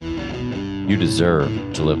You deserve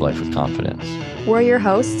to live life with confidence. We're your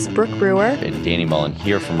hosts, Brooke Brewer and Danny Mullen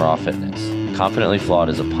here from Raw Fitness. Confidently Flawed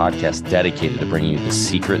is a podcast dedicated to bringing you the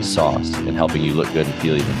secret sauce and helping you look good and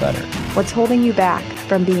feel even better. What's holding you back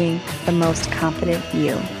from being the most confident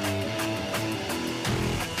you?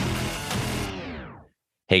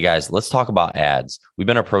 Hey guys, let's talk about ads. We've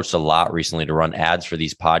been approached a lot recently to run ads for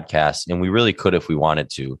these podcasts, and we really could if we wanted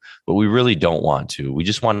to, but we really don't want to. We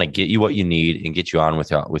just want to get you what you need and get you on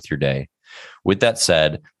with your day. With that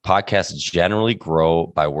said, podcasts generally grow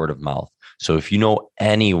by word of mouth. So if you know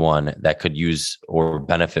anyone that could use or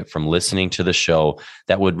benefit from listening to the show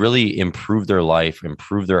that would really improve their life,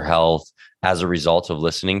 improve their health as a result of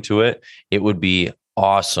listening to it, it would be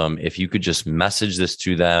awesome if you could just message this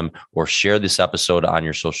to them or share this episode on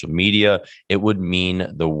your social media. It would mean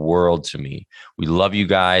the world to me. We love you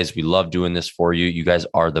guys. We love doing this for you. You guys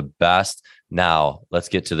are the best. Now, let's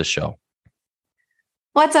get to the show.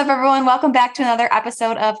 What's up, everyone? Welcome back to another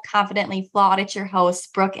episode of Confidently Flawed. It's your hosts,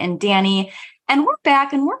 Brooke and Danny. And we're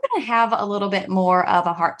back and we're going to have a little bit more of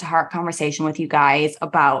a heart-to-heart conversation with you guys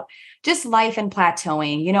about just life and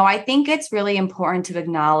plateauing. You know, I think it's really important to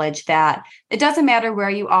acknowledge that it doesn't matter where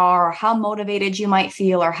you are or how motivated you might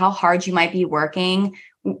feel or how hard you might be working.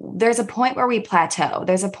 There's a point where we plateau.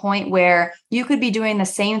 There's a point where you could be doing the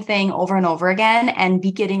same thing over and over again and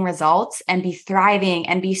be getting results and be thriving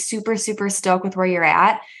and be super, super stoked with where you're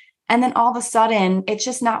at. And then all of a sudden, it's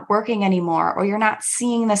just not working anymore, or you're not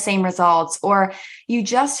seeing the same results, or you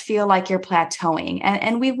just feel like you're plateauing.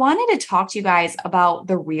 And we wanted to talk to you guys about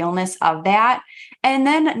the realness of that. And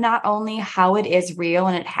then not only how it is real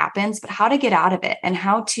and it happens, but how to get out of it and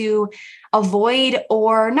how to avoid,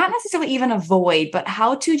 or not necessarily even avoid, but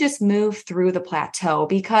how to just move through the plateau.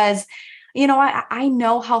 Because you know, I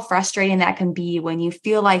know how frustrating that can be when you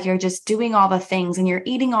feel like you're just doing all the things and you're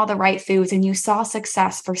eating all the right foods and you saw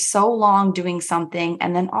success for so long doing something,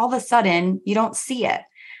 and then all of a sudden you don't see it.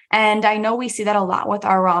 And I know we see that a lot with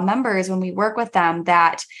our Raw members when we work with them,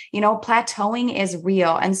 that, you know, plateauing is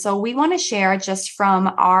real. And so we want to share just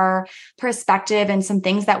from our perspective and some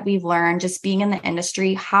things that we've learned just being in the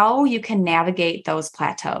industry, how you can navigate those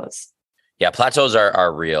plateaus. Yeah, plateaus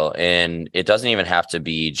are real, and it doesn't even have to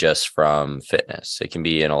be just from fitness. It can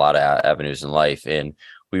be in a lot of avenues in life, and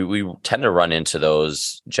we tend to run into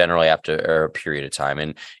those generally after a period of time.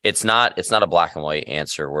 And it's not a black and white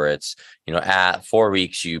answer where it's, you know, at 4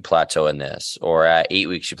 weeks you plateau in this, or at 8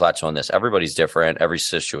 weeks you plateau in this. Everybody's different. Every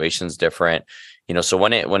situation's different. You know, so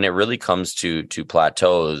when it really comes to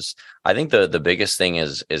plateaus, I think the biggest thing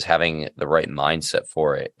is having the right mindset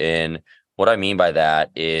for it. And what I mean by that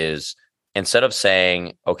is, instead of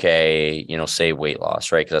saying, okay, you know, say weight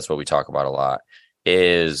loss, right? Because that's what we talk about a lot,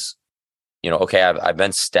 is, you know, okay, I've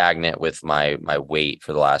been stagnant with my weight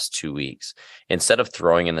for the last 2 weeks. Instead of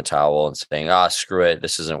throwing in the towel and saying, screw it,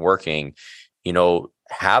 this isn't working, you know,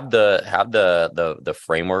 have the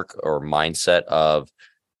framework or mindset of,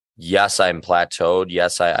 yes, I'm plateaued.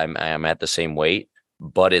 Yes, I'm at the same weight,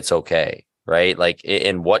 but it's okay, right? Like,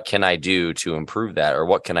 and what can I do to improve that? Or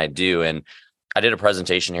what can I do? And I did a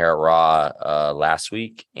presentation here at Raw last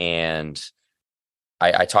week, and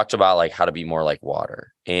I talked about like how to be more like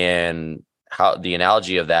water, and how the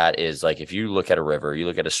analogy of that is like, if you look at a river, you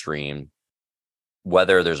look at a stream,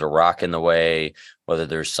 whether there's a rock in the way, whether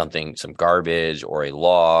there's some garbage or a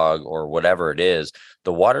log or whatever it is,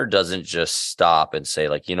 the water doesn't just stop and say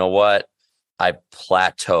like, you know what? I've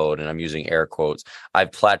plateaued, and I'm using air quotes.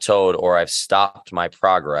 I've plateaued, or I've stopped my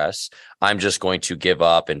progress. I'm just going to give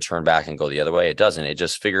up and turn back and go the other way. It doesn't. It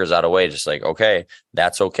just figures out a way, just like, okay,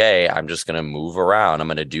 that's okay. I'm just going to move around. I'm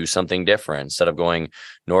going to do something different. Instead of going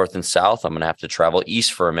north and south, I'm going to have to travel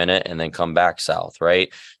east for a minute and then come back south,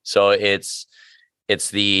 right? So it's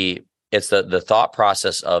the thought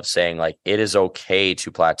process of saying like, it is okay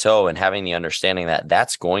to plateau, and having the understanding that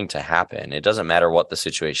that's going to happen. It doesn't matter what the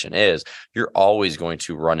situation is. You're always going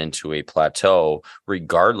to run into a plateau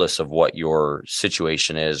regardless of what your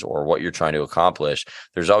situation is or what you're trying to accomplish.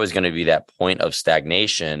 There's always going to be that point of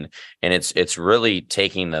stagnation, and it's really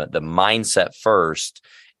taking the mindset first,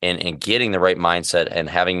 and getting the right mindset and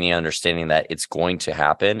having the understanding that it's going to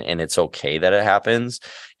happen and it's okay that it happens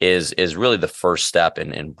is really the first step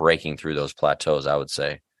in breaking through those plateaus, I would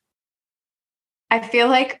say. I feel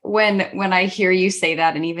like when I hear you say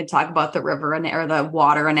that and even talk about the river or the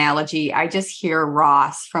water analogy, I just hear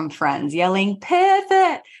Ross from Friends yelling,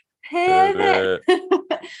 pivot, pivot.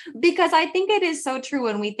 Because I think it is so true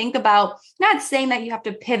when we think about, not saying that you have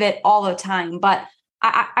to pivot all the time, but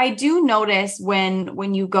I do notice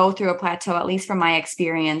when you go through a plateau, at least from my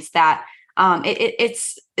experience, that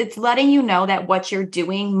it's letting you know that what you're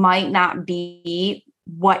doing might not be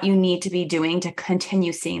what you need to be doing to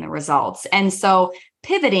continue seeing the results. And so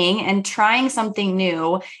pivoting and trying something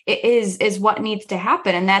new is what needs to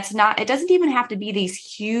happen. And that's not, it doesn't even have to be these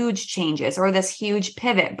huge changes or this huge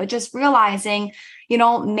pivot, but just realizing,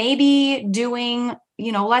 maybe doing,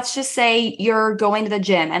 let's just say you're going to the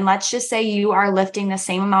gym and let's just say you are lifting the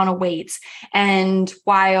same amount of weights. And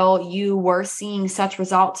while you were seeing such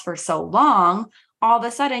results for so long, all of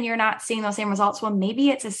a sudden you're not seeing those same results. Well,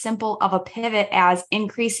 maybe it's as simple of a pivot as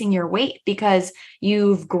increasing your weight because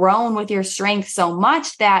you've grown with your strength so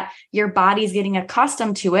much that your body's getting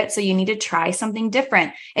accustomed to it. So you need to try something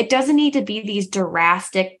different. It doesn't need to be these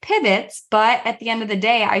drastic pivots, but at the end of the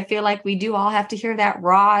day, I feel like we do all have to hear that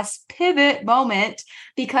Ross pivot moment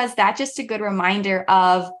because that's just a good reminder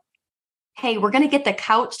of, hey, we're going to get the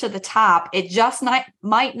couch to the top. It just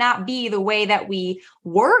might not be the way that we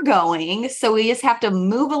were going. So we just have to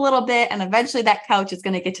move a little bit and eventually that couch is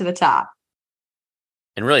going to get to the top.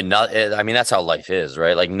 And really, that's how life is,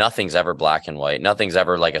 right? Like nothing's ever black and white. Nothing's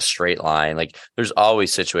ever like a straight line. Like there's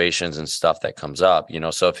always situations and stuff that comes up,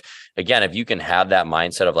 So if you can have that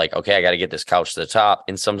mindset of like, okay, I got to get this couch to the top.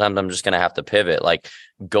 And sometimes I'm just going to have to pivot, like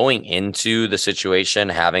going into the situation,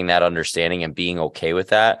 having that understanding and being okay with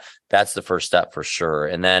that. That's the first step for sure.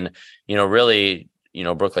 And then, really,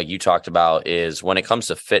 Brooke, like you talked about is when it comes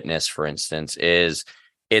to fitness, for instance,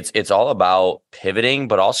 it's all about pivoting,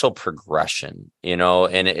 but also progression,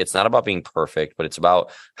 and it's not about being perfect, but it's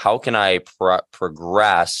about how can I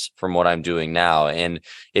progress from what I'm doing now. And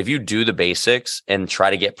if you do the basics and try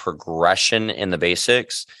to get progression in the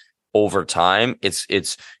basics over time,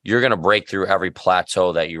 you're going to break through every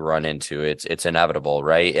plateau that you run into. It's inevitable.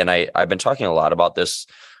 Right. And I've been talking a lot about this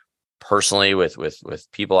personally with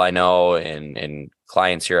people I know and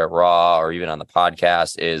clients here at Raw or even on the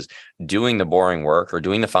podcast is doing the boring work or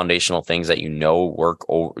doing the foundational things that work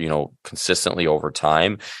consistently over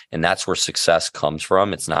time. And that's where success comes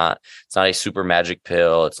from. It's not a super magic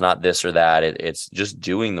pill. It's not this or that. It's just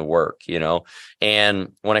doing the work,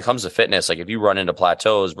 And when it comes to fitness, like if you run into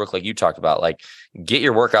plateaus, Brooke, like you talked about, like get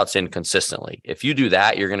your workouts in consistently. If you do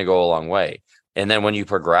that, you're going to go a long way. And then when you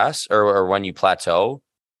progress or when you plateau,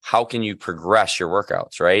 how can you progress your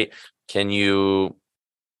workouts, right? Can you,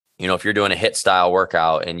 if you're doing a HIIT style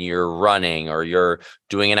workout and you're running or you're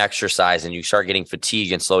doing an exercise and you start getting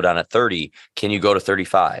fatigue and slow down at 30, can you go to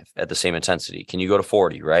 35 at the same intensity? Can you go to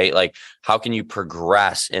 40, right? Like how can you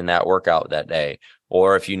progress in that workout that day?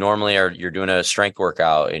 Or if you normally you're doing a strength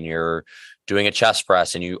workout and you're doing a chest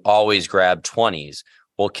press and you always grab 20s,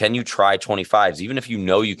 well, can you try 25s, even if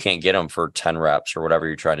you can't get them for 10 reps or whatever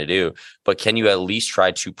you're trying to do, but can you at least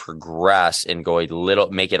try to progress and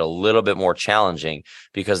make it a little bit more challenging,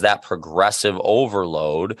 because that progressive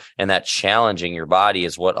overload and that challenging your body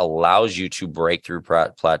is what allows you to break through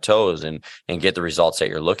plateaus and get the results that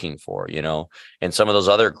you're looking for, And some of those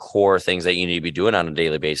other core things that you need to be doing on a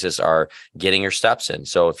daily basis are getting your steps in.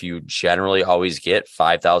 So if you generally always get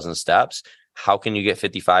 5,000 steps, how can you get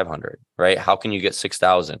 5,500, right? How can you get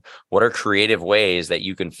 6,000? What are creative ways that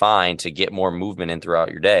you can find to get more movement in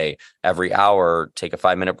throughout your day? Every hour, take a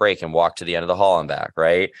 5-minute break and walk to the end of the hall and back,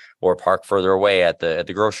 right? Or park further away at the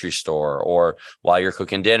grocery store, or while you're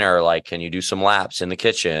cooking dinner, like, can you do some laps in the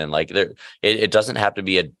kitchen? Like it doesn't have to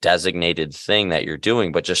be a designated thing that you're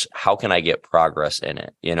doing, but just how can I get progress in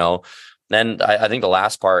it? Then I think the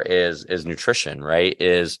last part is nutrition, right?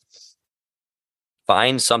 Is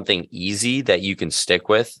find something easy that you can stick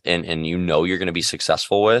with and you're going to be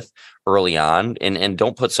successful with early on, and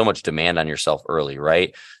don't put so much demand on yourself early,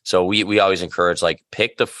 right? So we always encourage, like,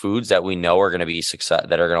 pick the foods that we know are going to be success,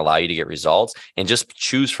 that are going to allow you to get results, and just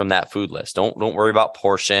choose from that food list. Don't worry about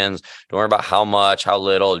portions. Don't worry about how much, how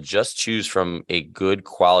little. Just choose from a good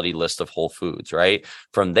quality list of whole foods, right?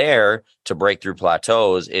 From there, to break through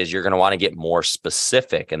plateaus is you're going to want to get more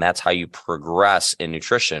specific, and that's how you progress in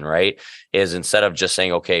nutrition, right? Is instead of just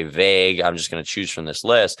saying, okay, vague, I'm just going to choose from this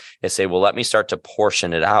list, is say, well, let me start to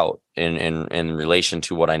portion it out in relation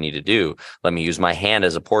to what I need to do. Let me use my hand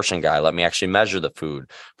as a portion guy. Let me actually measure the food.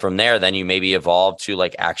 From there, then you maybe evolve to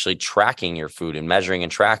like actually tracking your food and measuring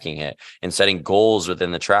and tracking it and setting goals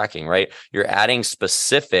within the tracking, right? You're adding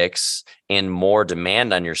specifics and more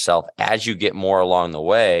demand on yourself as you get more along the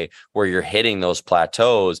way, where you're hitting those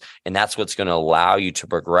plateaus. And that's what's going to allow you to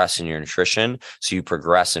progress in your nutrition. So you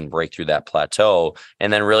progress and break through that plateau.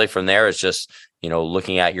 And then really from there, it's just,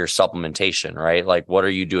 looking at your supplementation, right? Like, what are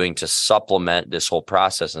you doing to supplement this whole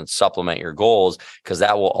process and supplement your goals? Because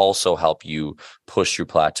that will also help you push through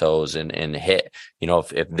plateaus and hit,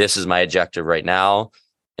 if this is my objective right now,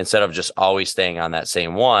 instead of just always staying on that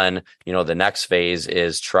same one, the next phase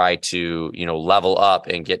is try to, level up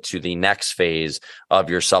and get to the next phase of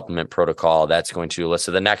your supplement protocol. That's going to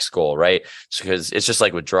elicit the next goal, right? Because it's just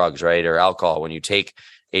like with drugs, right? Or alcohol. When you take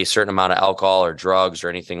a certain amount of alcohol or drugs or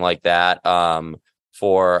anything like that,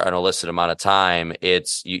 for an illicit amount of time,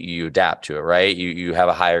 it's you adapt to it, right? You have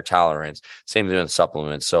a higher tolerance. Same thing with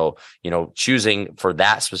supplements. So, choosing for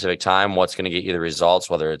that specific time, what's going to get you the results,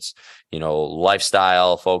 whether it's,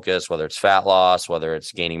 lifestyle focus, whether it's fat loss, whether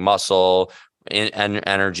it's gaining muscle,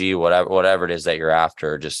 energy, whatever it is that you're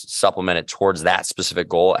after, just supplement it towards that specific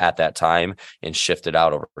goal at that time and shift it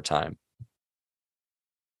out over time.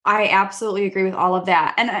 I absolutely agree with all of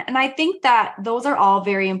that. And I think that those are all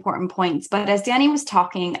very important points. But as Danny was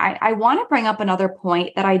talking, I want to bring up another point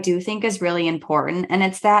that I do think is really important. And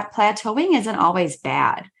it's that plateauing isn't always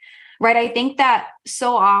bad, right? I think that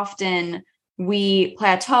so often we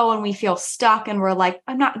plateau and we feel stuck and we're like,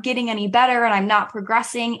 I'm not getting any better and I'm not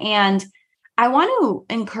progressing. And I want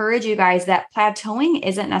to encourage you guys that plateauing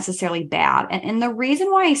isn't necessarily bad. And the reason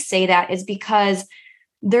why I say that is because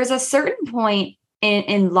there's a certain point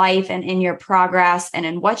in life and in your progress and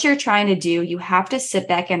in what you're trying to do, you have to sit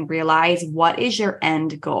back and realize what is your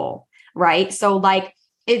end goal, right? So like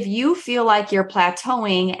if you feel like you're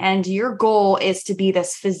plateauing and your goal is to be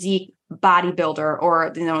this physique bodybuilder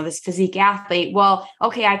or, this physique athlete, well,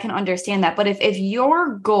 okay, I can understand that. But if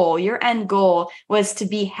your goal, your end goal was to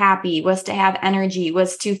be happy, was to have energy,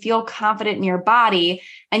 was to feel confident in your body,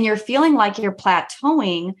 and you're feeling like you're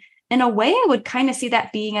plateauing, in a way, I would kind of see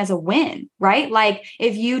that being as a win, right? Like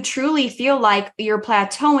if you truly feel like you're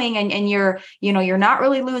plateauing and you're, you're not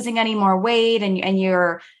really losing any more weight and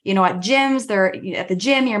you're, at the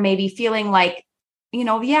gym, you're maybe feeling like,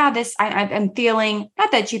 I'm feeling,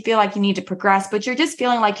 not that you feel like you need to progress, but you're just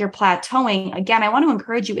feeling like you're plateauing. Again, I want to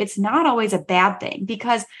encourage you. It's not always a bad thing,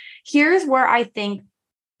 because here's where I think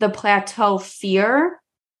the plateau fear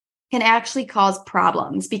can actually cause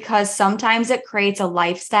problems, because sometimes it creates a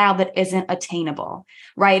lifestyle that isn't attainable,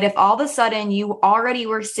 right? If all of a sudden you already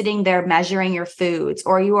were sitting there measuring your foods,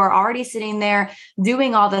 or you are already sitting there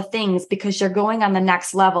doing all the things because you're going on the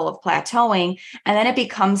next level of plateauing, and then it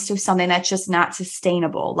becomes to something that's just not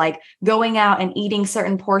sustainable, like going out and eating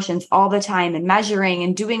certain portions all the time and measuring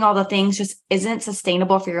and doing all the things just isn't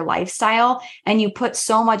sustainable for your lifestyle, and you put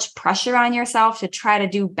so much pressure on yourself to try to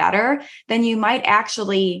do better, then you might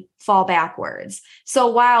actually fall backwards. So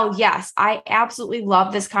while, yes, I absolutely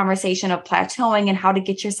love this conversation of plateauing and how to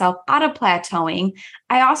get yourself out of plateauing,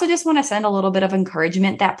 I also just want to send a little bit of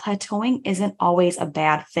encouragement that plateauing isn't always a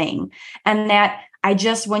bad thing. And that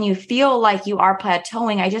when you feel like you are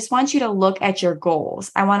plateauing, I just want you to look at your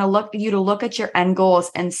goals. I want you to look at your end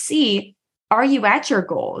goals and see, are you at your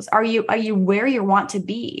goals? Are you where you want to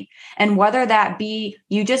be? And whether that be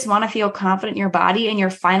you just want to feel confident in your body and you're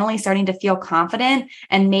finally starting to feel confident,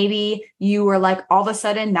 and maybe you were like, all of a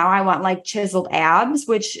sudden now I want like chiseled abs,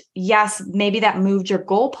 which yes, maybe that moved your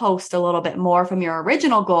goalpost a little bit more from your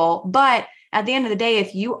original goal. But at the end of the day,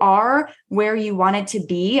 if you are where you want it to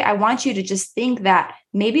be, I want you to just think that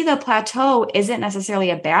maybe the plateau isn't necessarily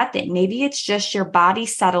a bad thing. Maybe it's just your body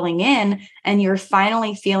settling in and you're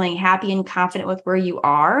finally feeling happy and confident with where you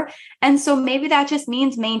are. And so maybe that just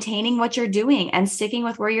means maintaining what you're doing and sticking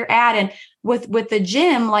with where you're at. And with the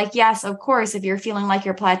gym, like, yes, of course, if you're feeling like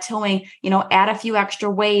you're plateauing, add a few extra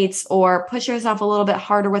weights or push yourself a little bit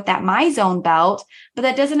harder with that MyZone belt. But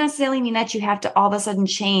that doesn't necessarily mean that you have to all of a sudden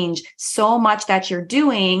change so much that you're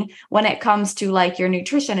doing when it comes to like your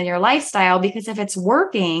nutrition and your lifestyle, because if it's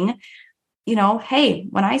working, hey,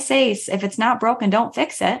 when I say if it's not broken, don't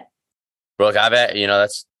fix it. Look,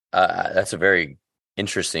 that's a very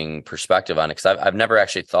interesting perspective on it, because I've never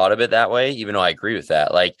actually thought of it that way, even though I agree with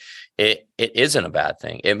that. Like it isn't a bad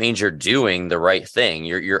thing. It means you're doing the right thing.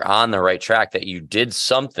 You're on the right track, that you did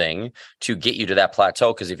something to get you to that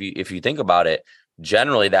plateau. Because if you think about it,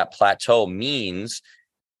 generally that plateau means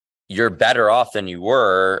you're better off than you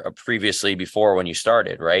were previously before when you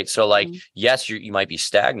started, right? So like, yes, you might be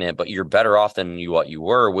stagnant, but you're better off than what you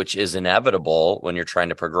were, which is inevitable when you're trying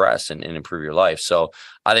to progress and improve your life. So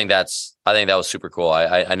I think that was super cool.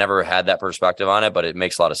 I never had that perspective on it, but it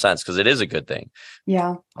makes a lot of sense, because it is a good thing.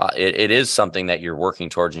 Yeah. It is something that you're working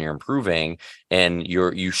towards and you're improving, and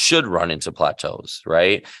you should run into plateaus,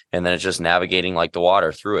 right? And then it's just navigating like the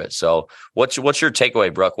water through it. So what's your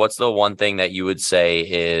takeaway, Brooke? What's the one thing that you would say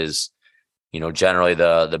is, generally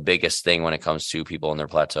the biggest thing when it comes to people in their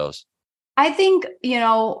plateaus? I think,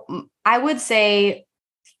 I would say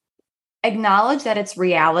acknowledge that it's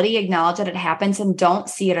reality, acknowledge that it happens, and don't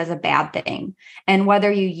see it as a bad thing. And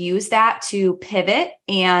whether you use that to pivot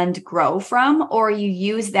and grow from, or you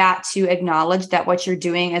use that to acknowledge that what you're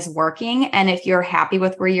doing is working. And if you're happy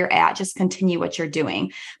with where you're at, just continue what you're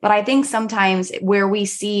doing. But I think sometimes where we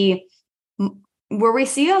see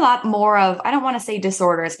a lot more of, I don't want to say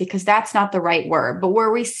disorders because that's not the right word, but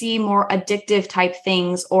where we see more addictive type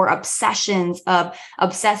things or obsessions of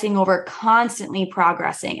obsessing over constantly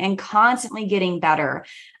progressing and constantly getting better,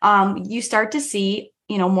 you start to see,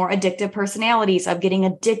 more addictive personalities of getting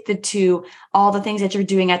addicted to all the things that you're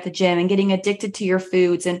doing at the gym and getting addicted to your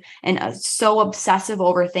foods and so obsessive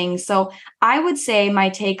over things. So I would say my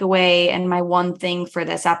takeaway and my one thing for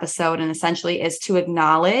this episode and essentially is to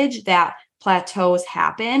acknowledge that plateaus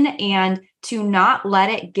happen and to not let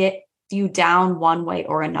it get you down one way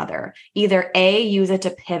or another. Either A, use it to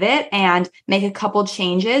pivot and make a couple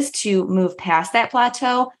changes to move past that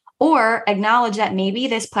plateau, or acknowledge that maybe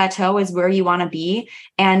this plateau is where you want to be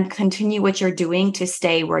and continue what you're doing to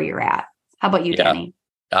stay where you're at. How about you, Danny?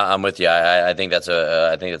 I'm with you. I think that's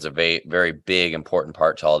a very, very big, important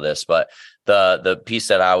part to all this. But the piece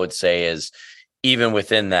that I would say is, even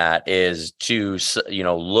within that, is to,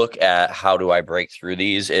 look at how do I break through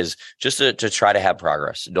these, is just to try to have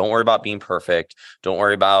progress. Don't worry about being perfect. Don't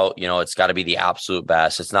worry about, it's got to be the absolute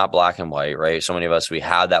best. It's not black and white, right? So many of us, we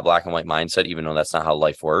have that black and white mindset, even though that's not how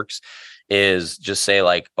life works, is just say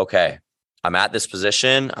like, okay, I'm at this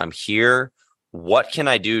position. I'm here. What can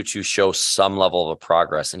I do to show some level of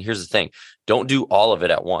progress? And here's the thing. Don't do all of it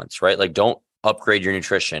at once, right? Like, don't upgrade your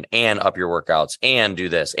nutrition and up your workouts and do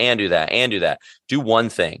this and do that and do that. Do one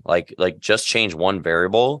thing, like just change one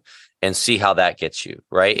variable and see how that gets you,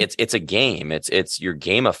 right? It's a game. It's you're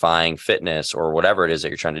gamifying fitness or whatever it is that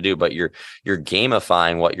you're trying to do, but you're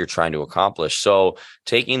gamifying what you're trying to accomplish. So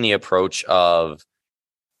taking the approach of,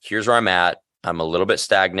 here's where I'm at. I'm a little bit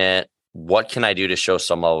stagnant. What can I do to show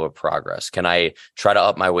some level of progress? Can I try to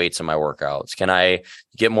up my weights in my workouts? Can I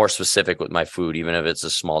get more specific with my food, even if it's a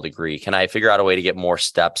small degree? Can I figure out a way to get more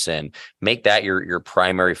steps in? Make that your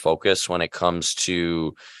primary focus when it comes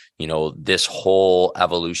to, this whole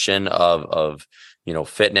evolution of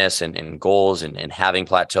fitness and goals and having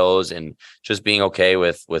plateaus, and just being okay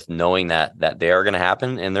with knowing that they are going to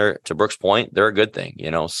happen. And they're, to Brooke's point, they're a good thing,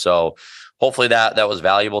 so hopefully that was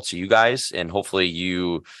valuable to you guys. And hopefully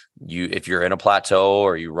you, if you're in a plateau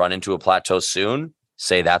or you run into a plateau soon,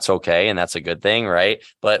 say that's okay. And that's a good thing. Right.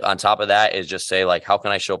 But on top of that is just say like, how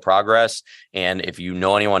can I show progress? And if you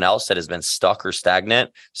know anyone else that has been stuck or stagnant,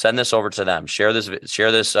 send this over to them, share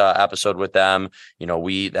this episode with them.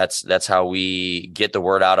 That's how we get the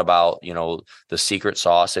word out about, the secret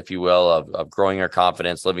sauce, if you will, of growing your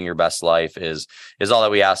confidence, living your best life is all that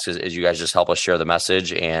we ask is you guys just help us share the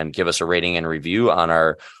message and give us a rating and review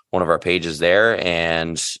on one of our pages there.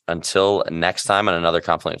 And until next time on another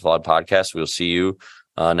Confidently Flawed podcast, we'll see you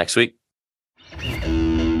next week.